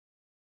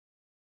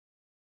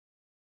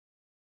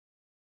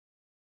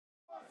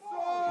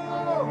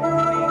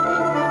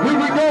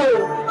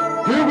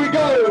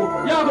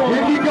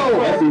Here we go,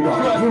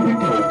 everybody. Here we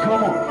go.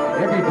 Come on,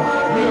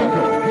 everybody. Here we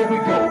go. Here we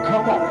go.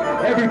 Come on,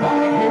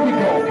 everybody. Here we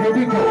go. Here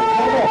we go.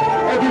 Come on,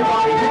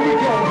 everybody. Here we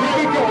go. Here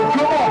we go.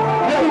 Come on,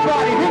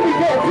 everybody. Here we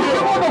go. Put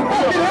your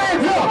motherfucking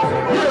hands up.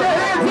 Put your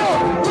hands up.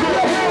 Put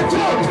your hands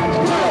up.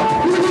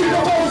 You need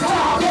the most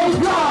high, most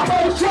high,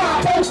 most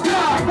high, most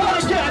high. What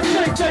a cat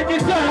take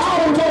it down. I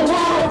don't know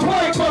why I'm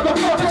playing,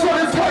 motherfuckers. What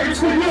is hurting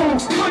for you?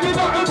 Look at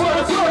nothing but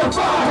a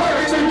certified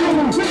hurting to you.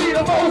 We need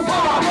the most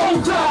high,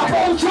 most high,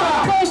 most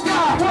high, most high.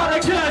 What a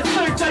cat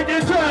take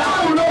it down.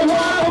 I don't know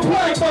why I'm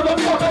playing,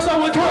 motherfuckers. So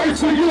it hurts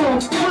for you.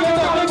 Look at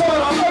nothing but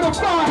a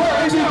certified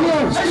hurting to you.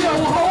 Hey yo,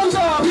 hold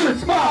up.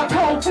 It's my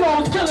cold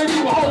flows killing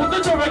you hoes. The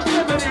direct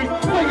activity,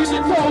 swinging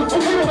your toes.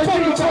 I'm feeling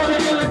funny,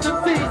 burning illness and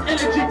seas,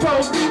 energy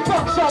goes.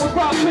 Fuck shows,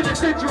 rock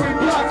penitentiary,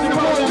 blocks and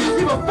roads.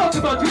 Give a fuck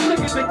about you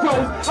niggas and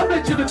crows. I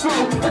bet you the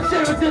throw, a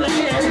chair to the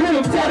air, hit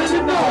him dead in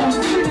the nose.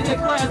 Leading your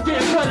class,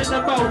 getting cut in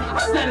the mouth.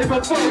 I said it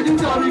before, you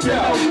don't even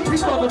know.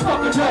 These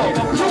motherfuckers know.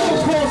 Trouble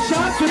call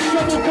shots, when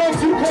trouble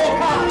comes, you call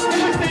hot.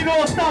 And this ain't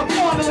all stop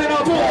fondling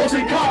our balls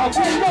and cars.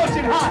 We're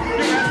scorching hot.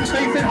 Your ass is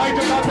facing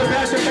hydro about the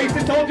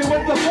masturbation. Told you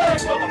what's the play,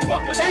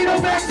 motherfuckers. Ain't no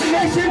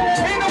vaccination,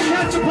 ain't no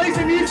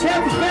concentration. These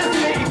cats is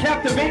fascinating,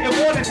 captivating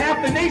more than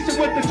half the nation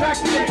with the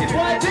vaccinated.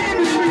 What the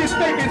industry is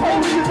faking,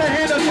 holding in the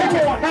hand of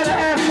take on. Had an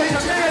ass made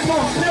a man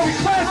more. Now we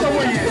class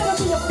away it.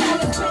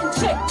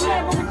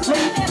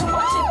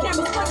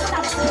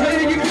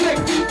 Hey, you click.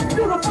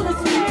 Beautiful as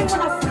skin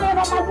when I stand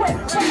on my way.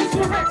 Focus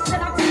your reps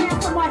and I tan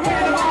with my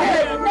head in my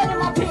head. None in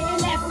my pit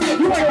and that's it.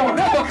 You ain't gonna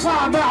never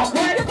climb out,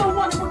 what? You're the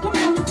one who come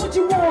on and put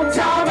you on.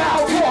 Time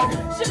out, walk.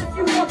 Shit, if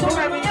you want, don't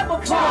let me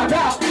ever find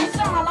out.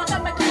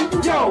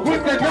 Yo,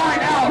 with the 9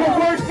 out. Your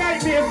worst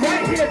nightmare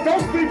right here.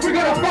 Don't sleep, we're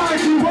gonna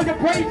find you. Run your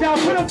brains out,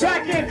 put them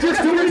back in,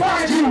 just to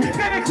remind you.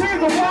 Then it clears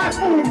the wide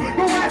move.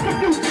 Go ask the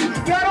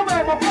future. That'll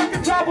let my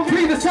fucking troubles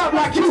lead us out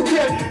like you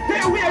did.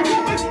 Damn, we ain't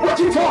moving. What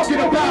you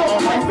talking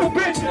about? Like the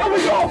bitch, and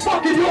we all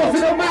fucking yours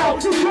in the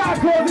mouth. You try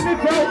causing it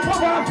down.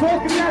 While I'm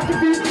talking after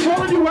me,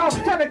 calling you out.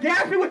 Trying to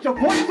gas me with your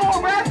voice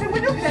all raspy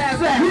when you can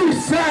that. You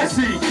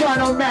sassy, trying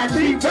to match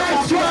me.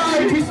 That's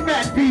right. He's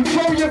smack beat.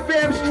 Throw your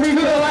fam street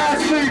to the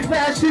last league.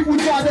 Last sheep we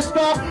tried to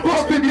stop.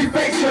 Up in these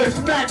faces.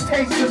 Smack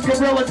tasters,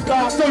 gorilla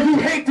stop. So you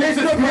hate this.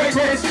 It's a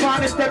greatness.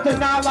 Trying to step to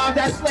 9 lines.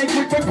 That slave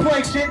with the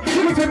play shit.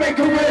 You can make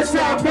career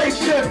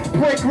salvation.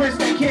 Break wrist.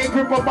 They can't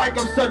grip a mic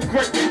of such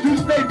greatness. You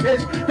stay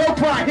pissed. Don't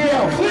cry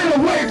here. Clear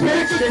away,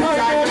 bitch.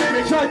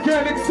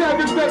 Gigantic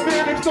savage that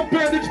managed to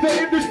bandage the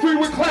industry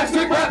with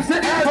classic raps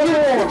and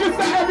ad-libs. Just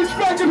the average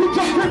faggot who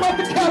just came out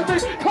the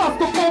cabinet.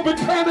 Claustrophobic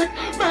panic.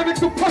 Manic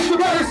depressive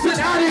medicine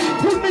addict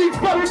who needs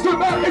better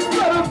dramatic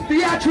instead of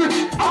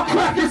theatrics. I'll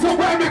crack your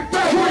ceramic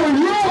fabric.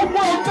 I'm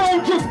well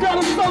known, just got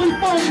a celly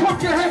phone.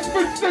 Pump your head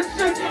for shit,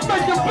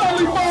 make your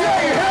belly moan.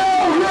 Say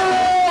hell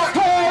yeah!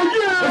 Hell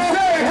yeah!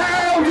 Say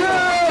hell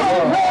yeah!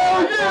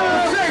 Hell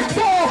yeah! Say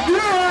fuck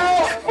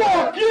yeah!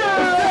 Fuck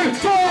yeah! Say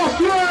fuck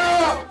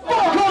yeah!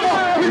 Fuck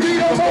yeah! We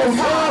need a most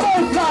high,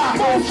 most high,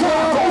 most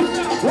high.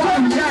 Why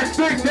you can't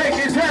stick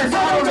his hands? I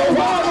don't know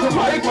why.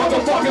 Somebody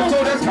motherfucking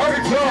so that's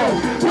hurting you.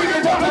 We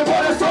can talk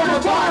about it, so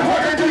much I'm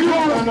hurting to you.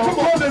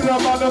 Component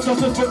about the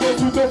justice for those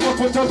who don't fuck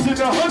with us in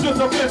the hundreds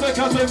of years and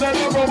cousins that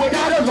never we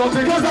got us lost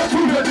because I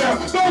true to them.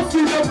 Don't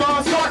see them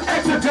non-stop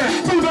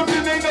accident. Do them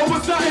then they know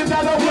what's not and I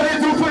know what they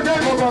do for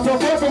them. Across the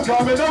world from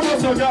climbing up,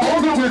 so got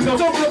hold of wisdom.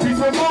 Some of the peace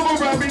from all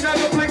around me, now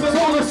the blink the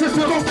solar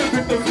system. Don't the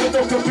victims with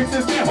no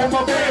convictions, can't hold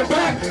my band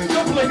back.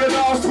 The blink it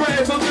all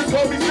spread, so just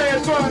hold me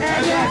stand firm.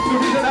 And that's the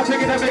reason I'm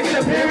taking that making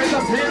appearance.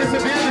 I'm here to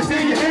severe to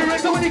see you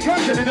hearing. So when he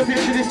comes in, it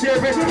appears to this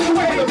cheering. The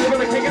way of the river,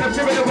 the king and I'm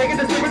cheering, awaken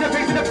the spirit, the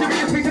face and the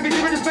serious piece of me,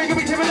 cheering, this making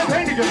me cheering, the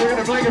pain. You're bringing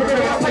a blanket, we're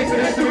gonna place it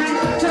in